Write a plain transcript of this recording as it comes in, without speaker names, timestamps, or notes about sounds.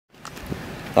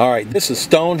All right, this is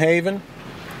Stonehaven,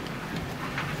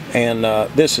 and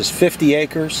this is 50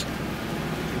 acres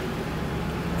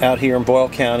out here in Boyle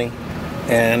County,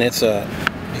 and it's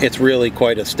really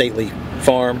quite a stately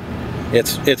farm.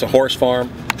 It's a horse farm,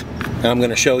 and I'm going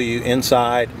to show you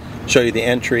inside, show you the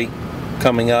entry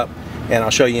coming up, and I'll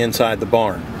show you inside the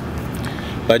barn.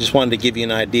 But I just wanted to give you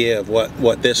an idea of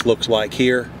what this looks like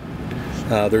here.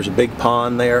 There's a big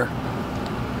pond there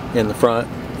in the front.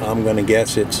 I'm going to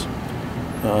guess it's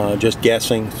just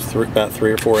guessing about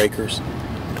 3 or 4 acres.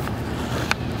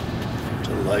 It's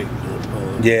a lake, not a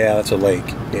pond. Yeah, that's a lake.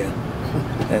 Yeah,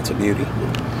 that's a beauty.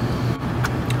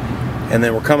 And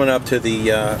then we're coming up to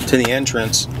the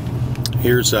entrance.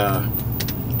 Here's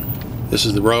this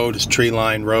is the road. It's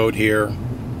tree-lined road here,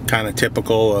 kind of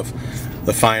typical of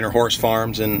the finer horse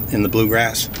farms in the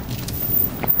bluegrass.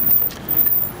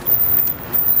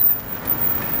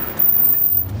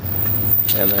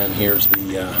 And then here's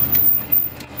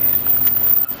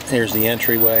the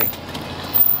entryway.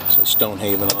 So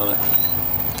Stonehaven on it.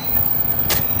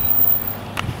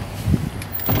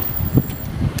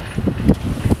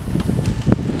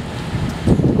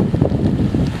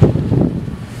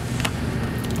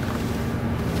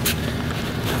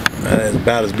 That is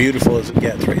about as beautiful as it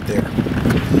gets right there.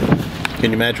 Can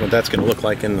you imagine what that's going to look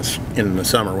like in the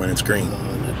summer when it's green?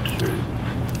 That's true.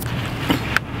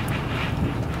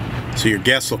 So your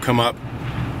guests will come up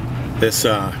this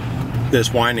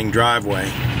winding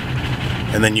driveway,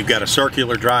 and then you've got a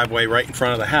circular driveway right in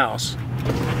front of the house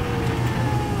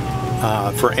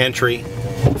for entry,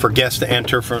 for guests to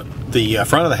enter from the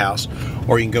front of the house,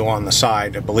 or you can go on the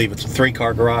side. I believe it's a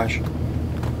 3-car garage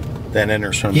that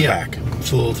enters from the back.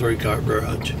 Full 3-car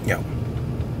garage. Yeah.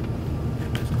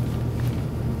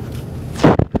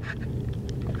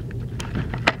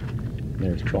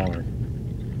 There's the barn.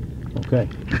 Okay,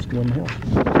 let's go in the house.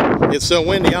 It's so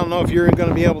windy, I don't know if you're going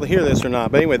to be able to hear this or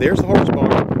not. But anyway, there's the horse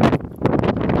barn.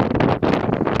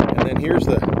 And then here's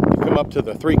come up to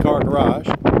the 3-car garage.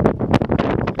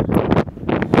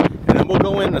 And then we'll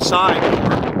go in the side door.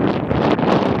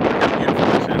 Beautiful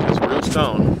this is. It's real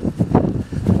stone.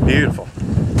 Beautiful.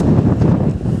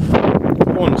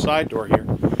 We'll go in the side door here.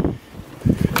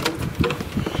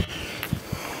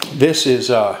 This is,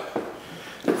 I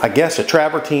guess, a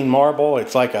travertine marble.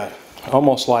 It's like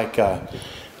almost like a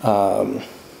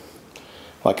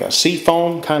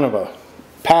seafoam kind of a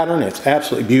pattern. It's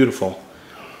absolutely beautiful.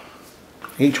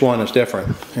 Each one is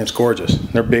different. It's gorgeous.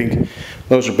 They're big.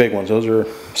 Those are big ones. Those are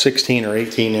 16 or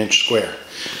 18-inch square.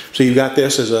 So you've got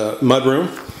this as a mud room.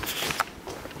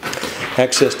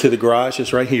 Access to the garage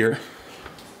is right here.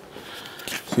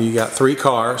 So you got 3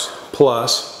 cars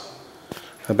plus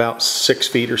about 6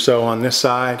 feet or so on this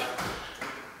side.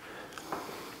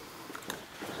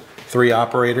 3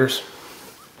 operators.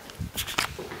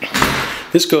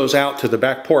 This goes out to the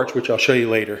back porch, which I'll show you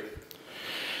later.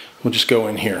 We'll just go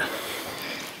in here.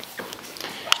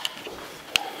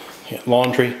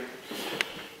 Laundry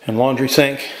and laundry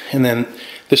sink, and then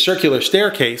the circular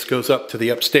staircase goes up to the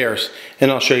upstairs,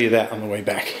 and I'll show you that on the way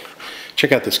back.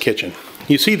 Check out this kitchen.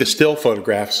 You see the still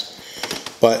photographs,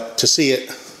 but to see it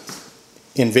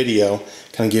in video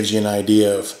kind of gives you an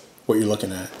idea of what you're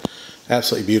looking at.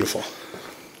 Absolutely beautiful.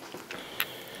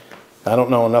 I don't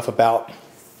know enough about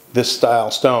this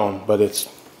style stone, but it's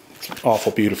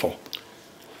awful beautiful.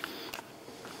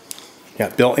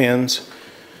 Got built-ins,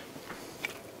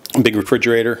 big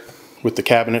refrigerator with the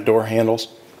cabinet door handles,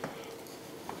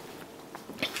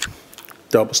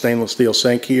 double stainless steel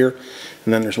sink here,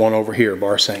 and then there's one over here,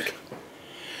 bar sink.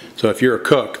 So if you're a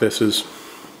cook, this is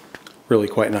really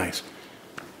quite nice.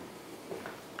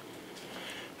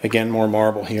 Again, more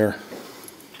marble here.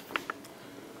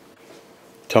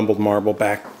 Tumbled marble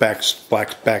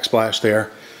backsplash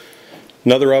there.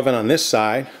 Another oven on this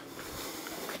side,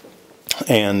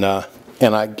 and I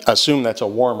assume that's a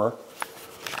warmer.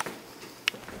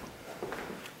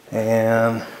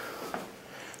 And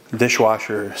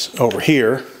dishwasher is over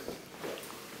here.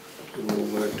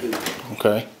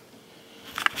 Okay.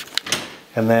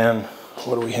 And then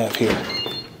what do we have here?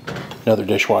 Another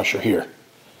dishwasher here.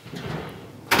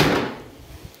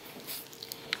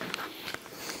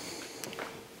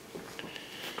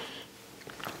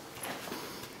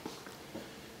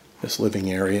 This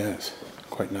living area is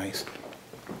quite nice.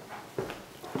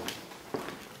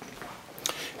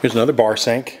 Here's another bar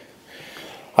sink,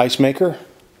 ice maker,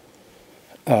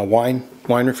 wine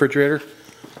refrigerator.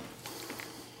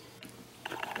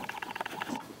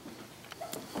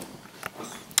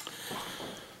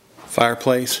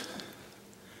 Fireplace.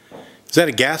 Is that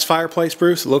a gas fireplace,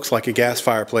 Bruce? It looks like a gas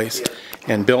fireplace. Yeah.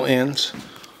 And built-ins.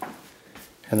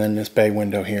 And then this bay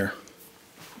window here.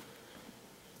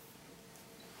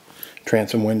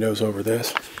 Transom windows over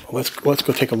this. Let's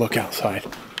go take a look outside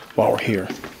while we're here.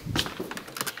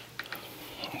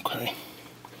 Okay.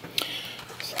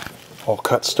 All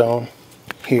cut stone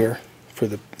here for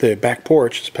the back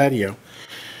porch, this patio.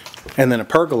 And then a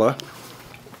pergola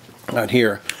out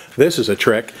here. This is a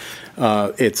trick.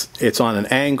 It's on an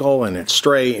angle and it's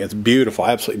straight. It's beautiful,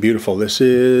 absolutely beautiful. This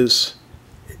is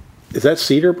that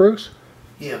cedar, Bruce?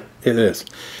 Yeah. It is.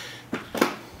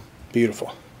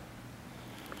 Beautiful.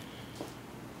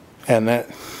 And that,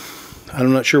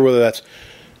 I'm not sure whether that's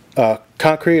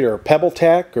concrete or pebble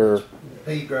tack or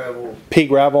Pea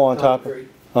gravel on concrete.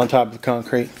 top of the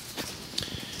concrete.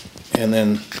 And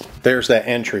then there's that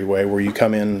entryway where you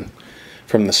come in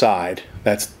from the side.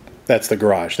 That's the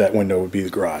garage. That window would be the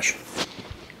garage.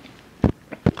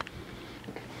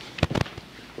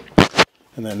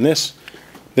 And then this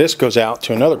goes out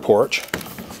to another porch.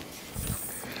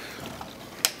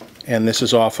 And this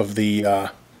is off of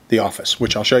the office,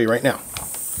 which I'll show you right now.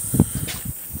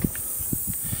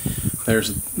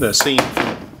 There's the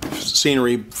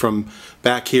scenery from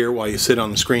back here while you sit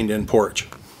on the screened-in porch.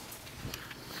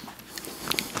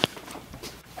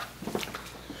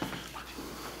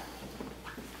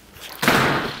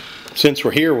 Since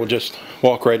we're here, we'll just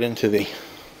walk right into the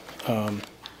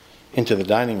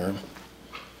dining room.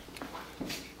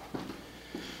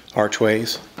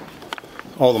 Archways.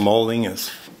 All the molding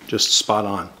is just spot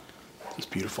on. It's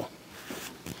beautiful.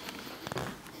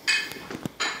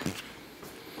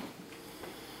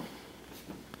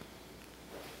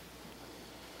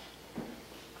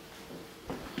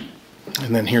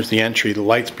 And then here's the entry. The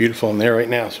light's beautiful in there right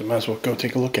now, so might as well go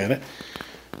take a look at it.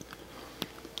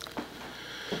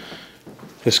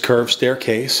 This curved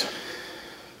staircase.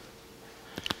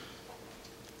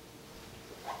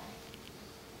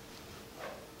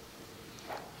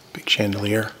 Big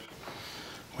chandelier.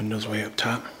 Windows way up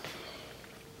top.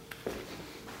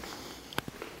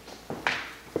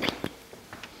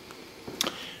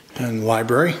 And the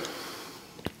library.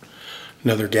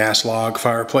 Another gas log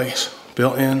fireplace.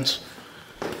 Built-ins.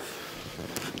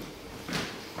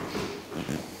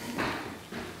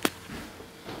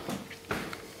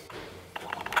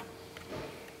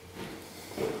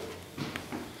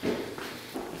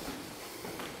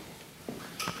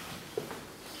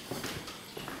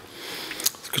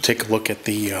 Take a look at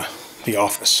the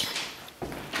office.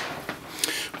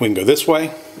 We can go this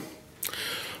way,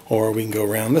 or we can go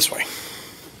around this way.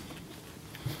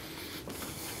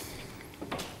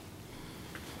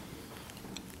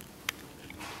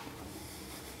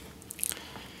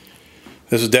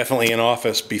 This is definitely an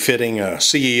office befitting a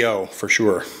CEO for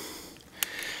sure.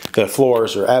 The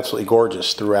floors are absolutely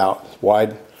gorgeous throughout.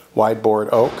 Wide board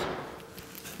oak,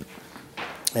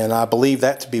 and I believe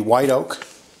that to be white oak.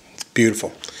 It's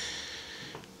beautiful.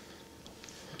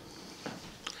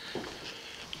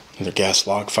 Another gas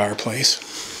log fireplace.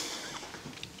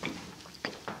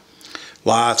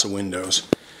 Lots of windows.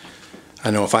 I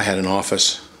know if I had an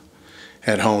office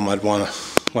at home, I'd want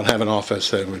to have an office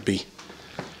that would be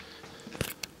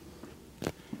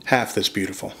half this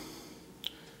beautiful.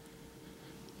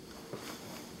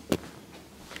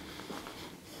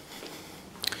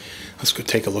 Let's go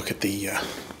take a look at the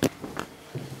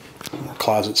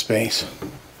closet space.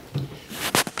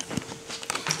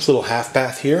 This little half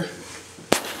bath here.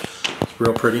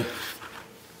 Real pretty.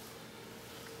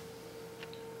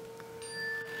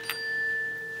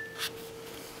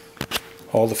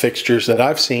 All the fixtures that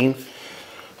I've seen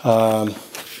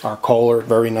are Kohler,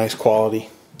 very nice quality.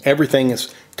 Everything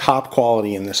is top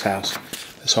quality in this house.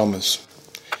 This home is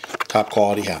top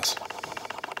quality house.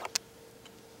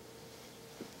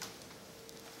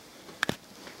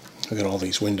 Look at all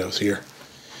these windows here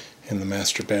in the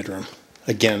master bedroom.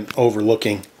 Again,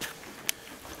 overlooking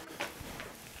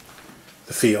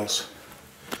the fields.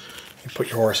 You put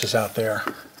your horses out there,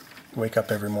 wake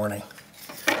up every morning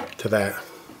to that.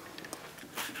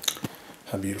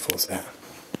 How beautiful is that?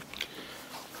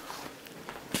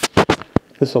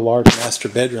 This is a large master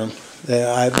bedroom.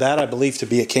 That I believe to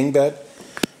be a king bed,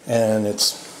 and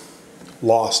it's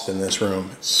lost in this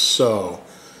room. It's so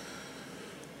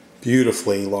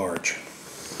beautifully large.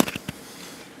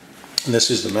 And this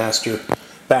is the master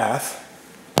bath.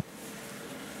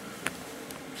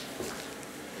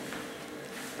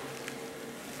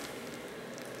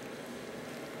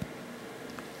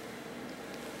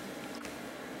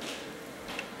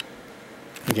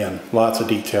 Again, lots of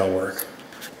detail work.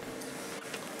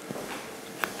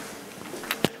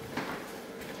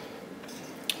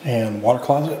 And water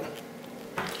closet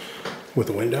with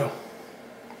a window.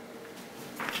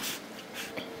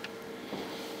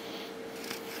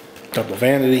 Double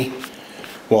vanity,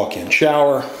 walk-in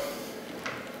shower.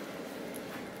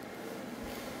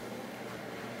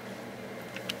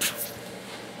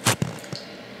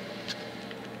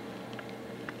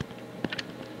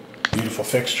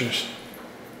 beautiful fixtures.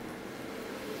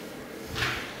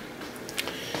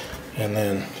 And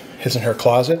then his and her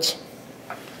closets.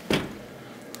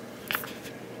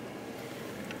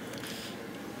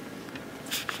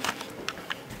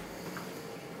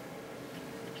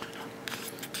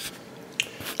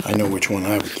 I know which one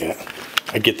I would get.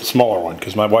 I'd get the smaller one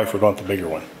because my wife would want the bigger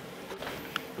one.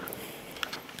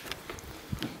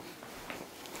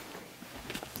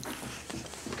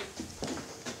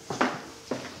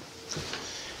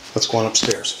 Let's go on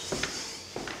upstairs.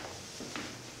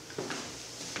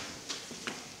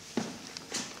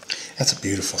 That's a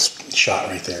beautiful shot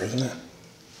right there, isn't it?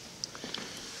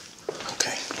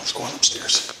 Okay, let's go on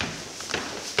upstairs.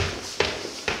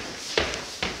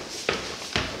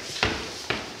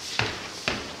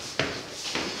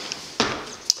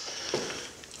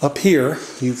 Up here,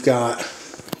 you've got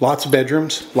lots of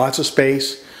bedrooms, lots of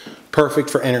space,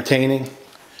 perfect for entertaining,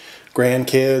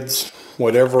 grandkids,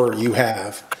 whatever you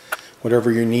have,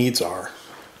 whatever your needs are.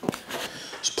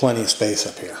 There's plenty of space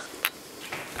up here.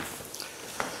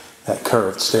 That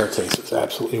curved staircase is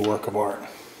absolutely a work of art.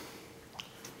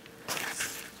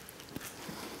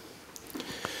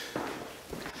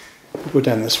 We'll go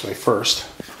down this way first.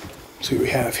 See what we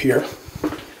have here.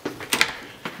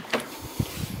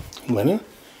 Linen.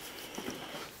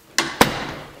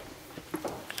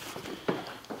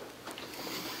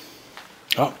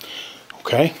 Oh,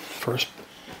 okay. First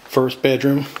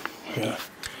bedroom. We got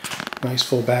a nice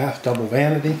full bath, double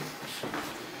vanity.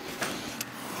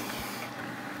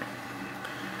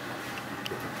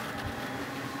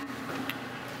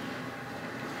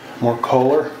 More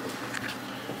Kohler.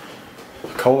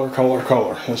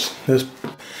 Kohler. This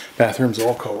bathroom's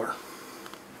all Kohler.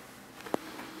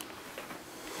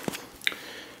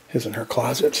 His and her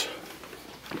closets.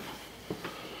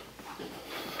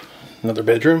 Another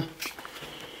bedroom.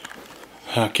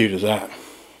 How cute is that?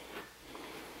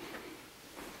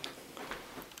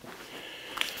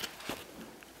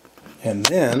 And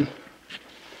then,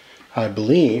 I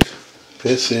believe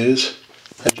this is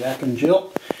a Jack and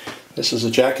Jill. This is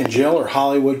a Jack and Jill or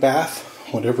Hollywood bath,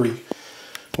 whatever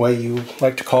way you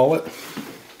like to call it.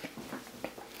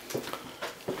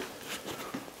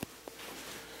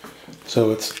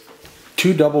 So it's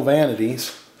two double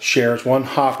vanities, shares one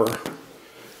hopper.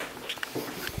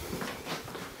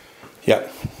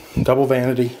 Yep, double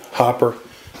vanity, hopper,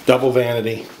 double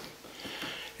vanity,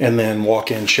 and then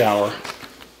walk-in shower.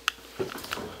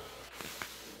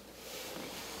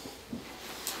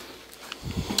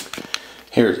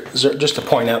 Here, just to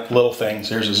point out little things,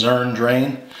 there's a Zern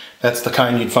drain. That's the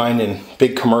kind you'd find in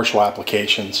big commercial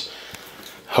applications.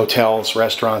 Hotels,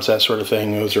 restaurants, that sort of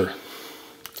thing. Those are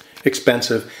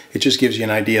expensive. It just gives you an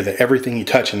idea that everything you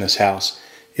touch in this house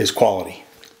is quality.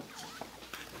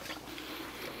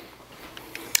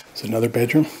 It's another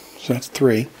bedroom, so that's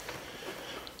 3.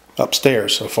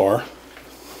 Upstairs so far.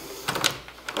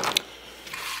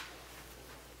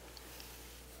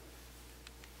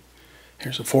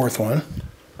 Here's a 4th one.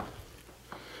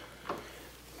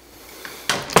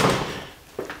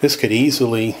 This could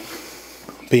easily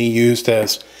be used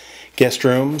as guest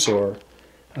rooms or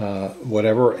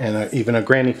whatever, and even a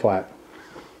granny flat.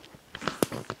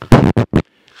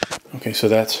 Okay, so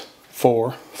that's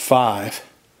 4, 5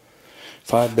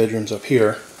 bedrooms up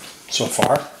here so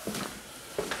far.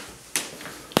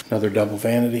 Another double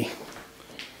vanity,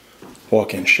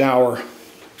 walk-in shower,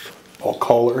 all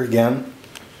Kohler again.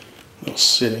 Little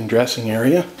sitting dressing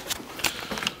area.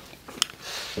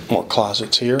 More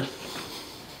closets here.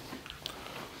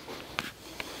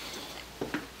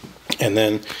 And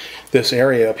then this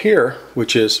area up here,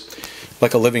 which is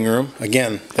like a living room,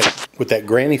 again, with that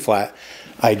granny flat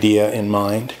idea in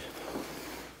mind.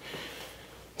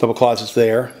 Double closets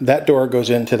there. That door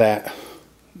goes into that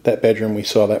bedroom we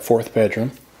saw, that 4th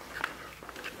bedroom.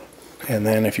 And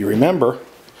then if you remember,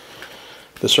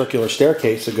 the circular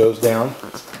staircase that goes down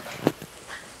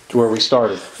to where we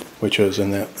started, which was in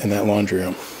that laundry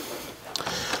room.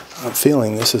 I'm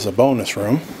feeling this is a bonus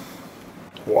room.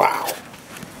 Wow.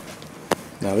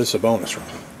 Now this is a bonus room.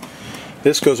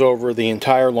 This goes over the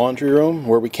entire laundry room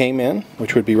where we came in,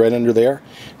 which would be right under there.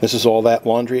 This is all that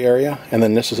laundry area, and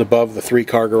then this is above the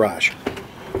 3-car garage.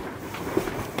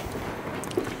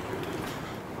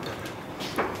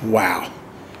 Wow.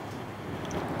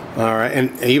 Alright,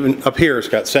 and even up here it's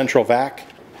got central vac.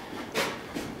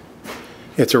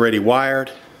 It's already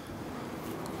wired.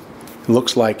 It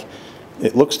looks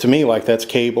to me like that's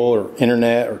cable or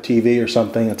internet or TV or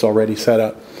something. It's already set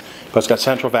up. But it's got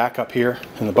central vac up here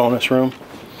in the bonus room.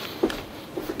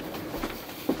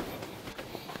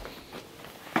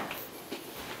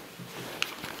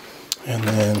 And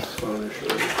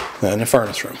then and a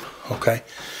furnace room. Okay.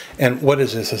 And what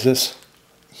is this? Is this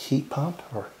heat pump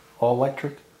or all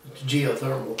electric? It's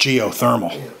geothermal.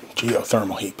 Geothermal. Yeah.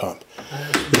 Geothermal heat pump.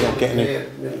 You don't get any-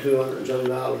 Been $200 and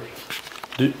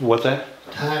some. What's that?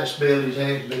 Highest bill he's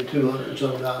had has been $200 and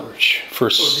some. For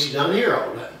Of course, he's down here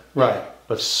all day. right,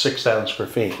 but 6,000 square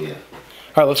feet. Yeah. All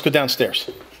right, let's go downstairs.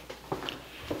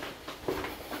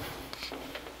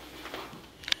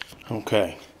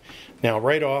 Okay. Now,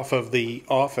 right off of the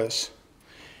office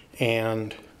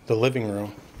and the living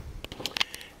room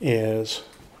is,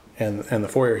 and the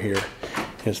foyer here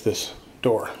is this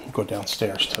door. We'll go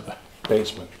downstairs to the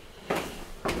basement.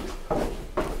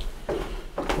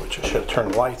 Which I should have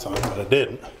turned the lights on, but I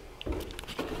didn't.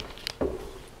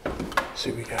 Let's see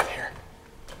what we got here.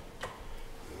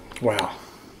 Wow.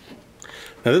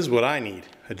 Now this is what I need,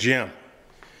 a gym. I'm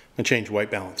gonna change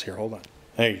white balance here, hold on.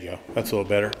 There you go, that's a little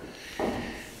better.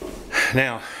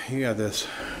 Now, you got this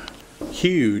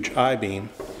huge I-beam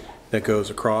that goes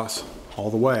across all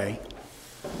the way.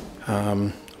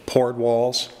 Poured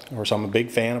walls, of course I'm a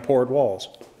big fan of poured walls.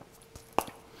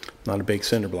 Not a big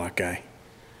cinder block guy.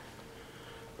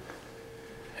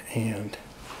 And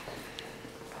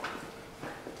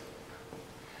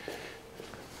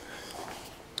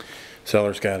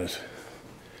Seller's got his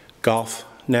golf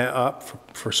net up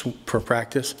for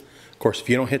practice. Of course, if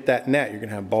you don't hit that net, you're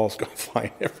gonna have balls going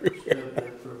flying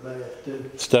everywhere.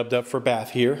 Stubbed up for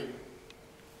bath here.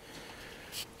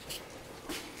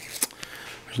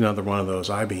 There's another one of those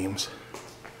I-beams.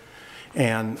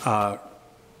 And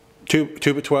two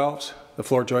by 12s. The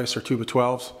floor joists are 2 by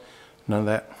 12s. None of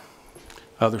that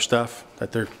other stuff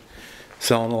that they're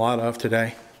selling a lot of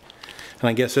today. And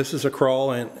I guess this is a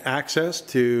crawl and access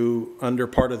to under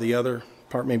part of the other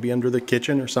part, maybe under the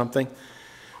kitchen or something.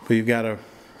 But you've got a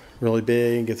really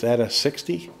big, is that a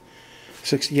 60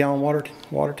 gallon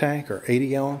water tank or 80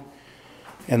 gallon?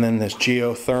 And then this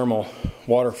geothermal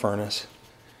water furnace,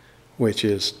 which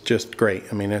is just great.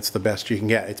 I mean, it's the best you can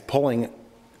get. It's pulling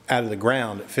out of the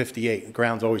ground at 58. The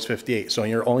ground's always 58. So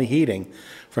you're only heating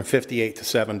from 58 to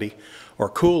 70 or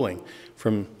cooling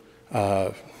from,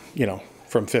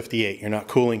 from 58. You're not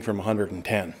cooling from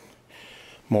 110.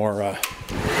 More,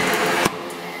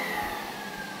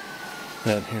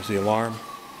 then here's the alarm,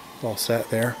 all set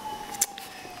there.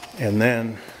 And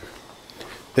then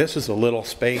this is a little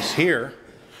space here,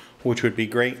 which would be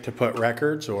great to put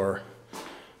records or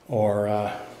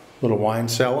little wine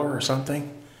cellar or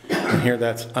something. And here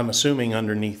that's, I'm assuming,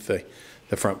 underneath the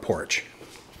front porch.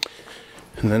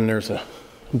 And then there's a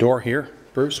door here.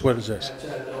 Bruce, what is this?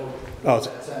 Oh,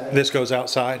 this goes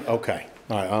outside? Okay.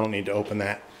 All right, I don't need to open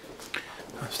that.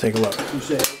 Let's take a look. You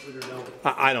say open or don't?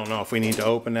 I don't know if we need to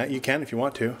open that. You can if you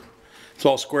want to. It's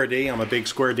all square D. I'm a big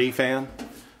square D fan.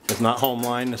 It's not home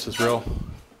line. This is real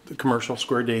commercial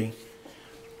square D.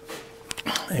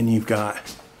 And you've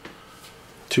got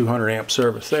 200 amp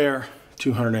service there,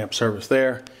 200 amp service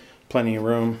there. Plenty of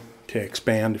room to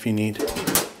expand if you need.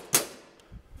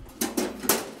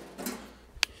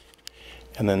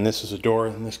 And then this is a door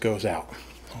and this goes out.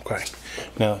 Okay.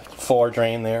 Now, floor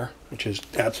drain there, which is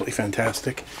absolutely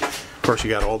fantastic. Of course, you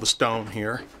got all the stone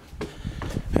here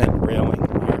and railing,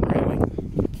 iron railing.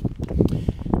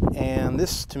 And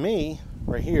this, to me,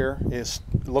 right here,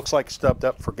 looks like stubbed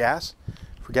up for gas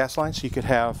lines. So you could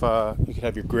have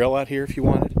your grill out here if you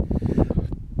wanted.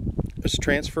 There's a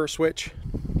transfer switch.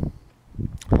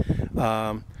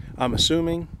 I'm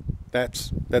assuming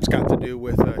that's got to do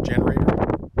with a generator,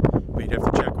 but you'd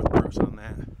have to check with Bruce on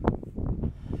that.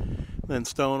 Then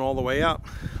stone all the way up.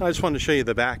 I just wanted to show you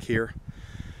the back here,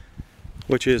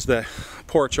 which is the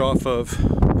porch off of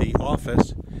the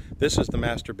office. This is the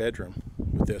master bedroom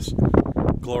with this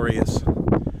glorious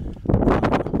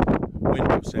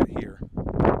window set here,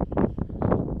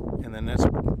 and then that's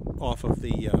off of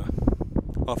the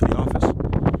office,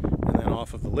 and then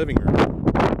off of the living room.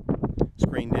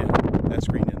 Screened in. That's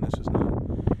screened in. This is not.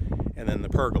 And then the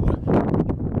pergola.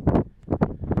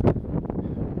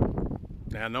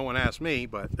 Now, no one asked me,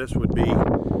 but this would be a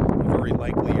very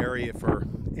likely area for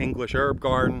English herb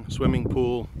garden, swimming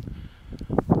pool.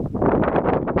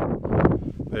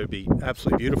 It would be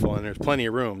absolutely beautiful, and there's plenty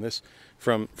of room. This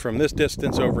from this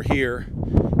distance over here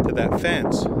to that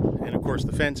fence, and of course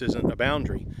the fence isn't a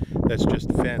boundary. That's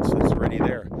just a fence that's already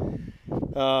there.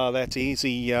 That's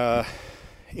easy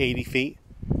 80 feet.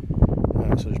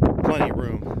 So there's plenty of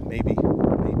room, maybe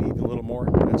even a little more.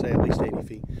 I'd say at least 80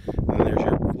 feet. And then there's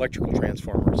your electrical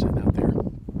transformer sitting out there.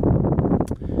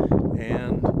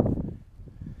 And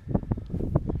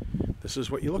this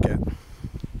is what you look at.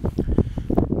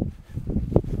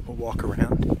 We'll walk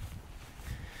around.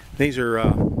 These are,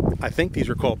 I think these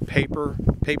are called paper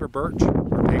paper birch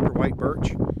or paper white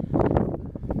birch.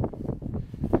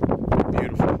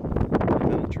 Beautiful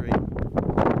ornamental tree.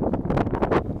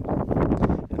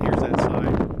 And here's that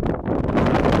side.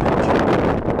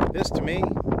 This to me,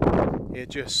 it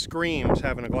just screams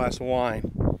having a glass of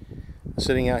wine.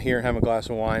 Sitting out here and having a glass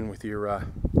of wine with your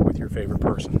favorite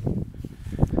person,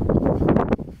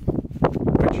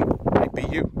 which might be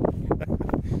you.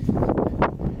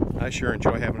 I sure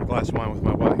enjoy having a glass of wine with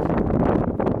my wife.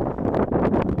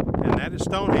 And that is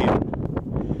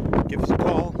Stonehaven. Give us a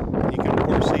call. You can of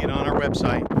course see it on our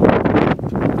website.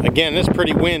 Again, this is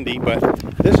pretty windy, but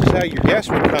this is how your guests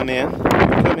would come in. You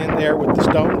come in there with the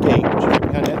stone gate, which is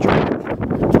behind that tree,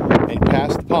 and you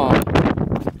pass the pond,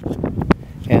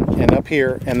 and up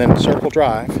here, and then circle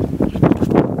drive,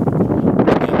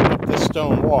 and up this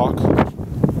stone walk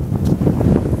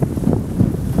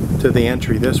to the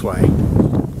entry this way.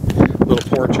 Little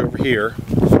porch over here.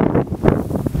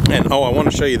 And oh, I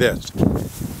want to show you this.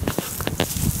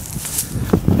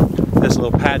 This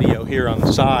little patio here on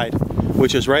the side,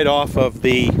 which is right off of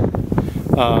the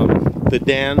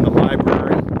den, the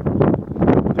library,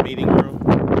 the meeting room.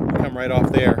 You come right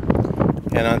off there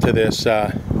and onto this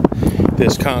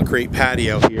this concrete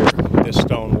patio here, this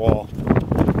stone wall.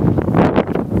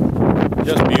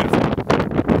 Just beautiful.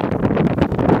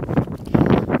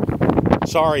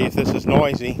 Sorry if this is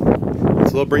noisy.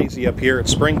 It's a little breezy up here.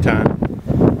 It's springtime.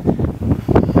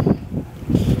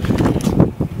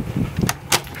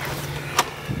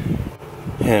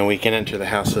 And we can enter the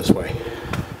house this way,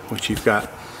 which you've got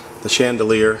the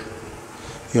chandelier,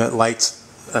 you got lights,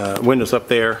 windows up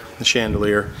there, the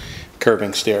chandelier,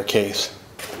 curving staircase.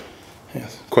 Yeah,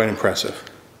 quite impressive.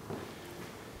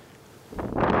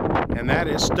 And that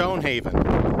is Stonehaven.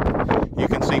 You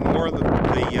can see more of the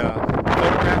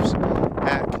photographs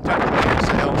at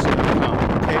KentuckyLandSales.com,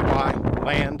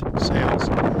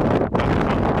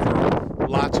 KYLandSales.com, for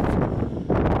lots of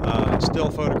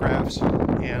still photographs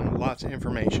and lots of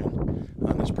information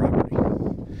on this property.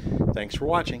 Thanks for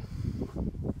watching.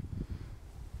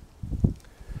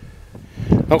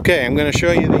 Okay, I'm going to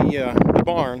show you the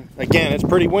barn. Again, it's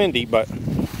pretty windy, but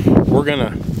we're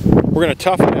gonna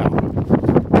tough it out.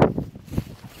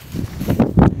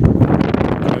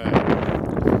 Okay.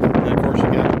 And of course,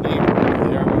 you got the neighbor over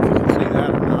there. I don't know if you can see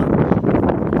that or not.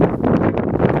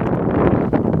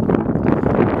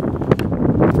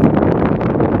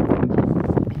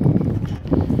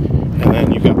 And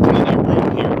then you've got plenty of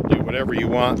room here to do whatever you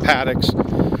want. Paddocks,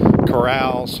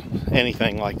 corrals,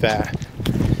 anything like that.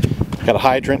 Got a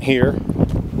hydrant here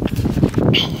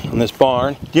in this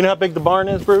barn. Do you know how big the barn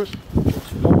is, Bruce?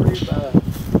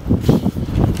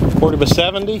 40 by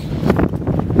 70.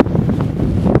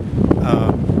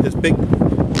 This big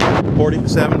 40 by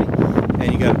 70.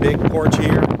 And you got a big porch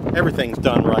here. Everything's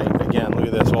done right. Again, look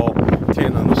at this, all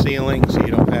tin on the ceiling, so you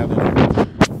don't have any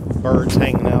birds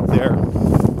hanging out there.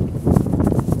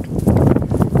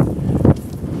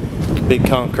 Big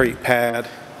concrete pad.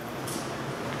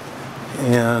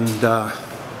 And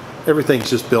everything's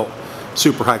just built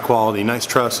super high quality, nice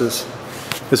trusses.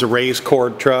 It's a raised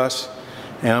cord truss,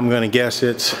 and I'm going to guess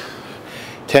it's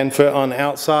 10 foot on the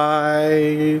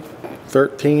outside,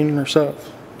 13 or so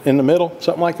in the middle,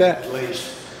 something like that. At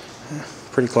least.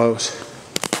 Pretty close.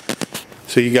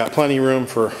 So you got plenty of room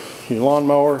for your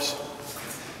lawnmowers,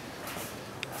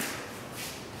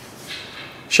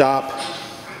 shop,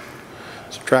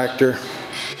 it's a tractor,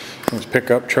 it's a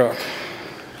pickup truck.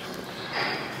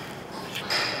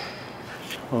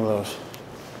 One of those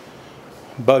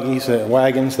buggies,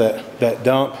 wagons that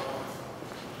dump.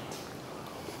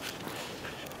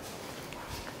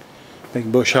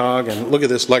 Big bush hog, and look at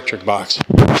this electric box.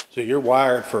 So you're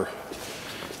wired for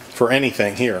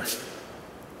anything here.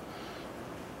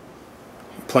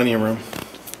 Plenty of room.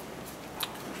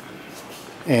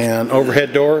 And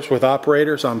overhead doors with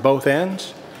operators on both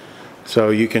ends. So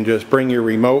you can just bring your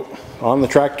remote on the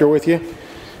tractor with you,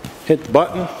 hit the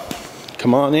button,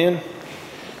 come on in,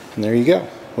 and there you go.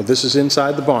 Well, this is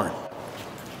inside the barn.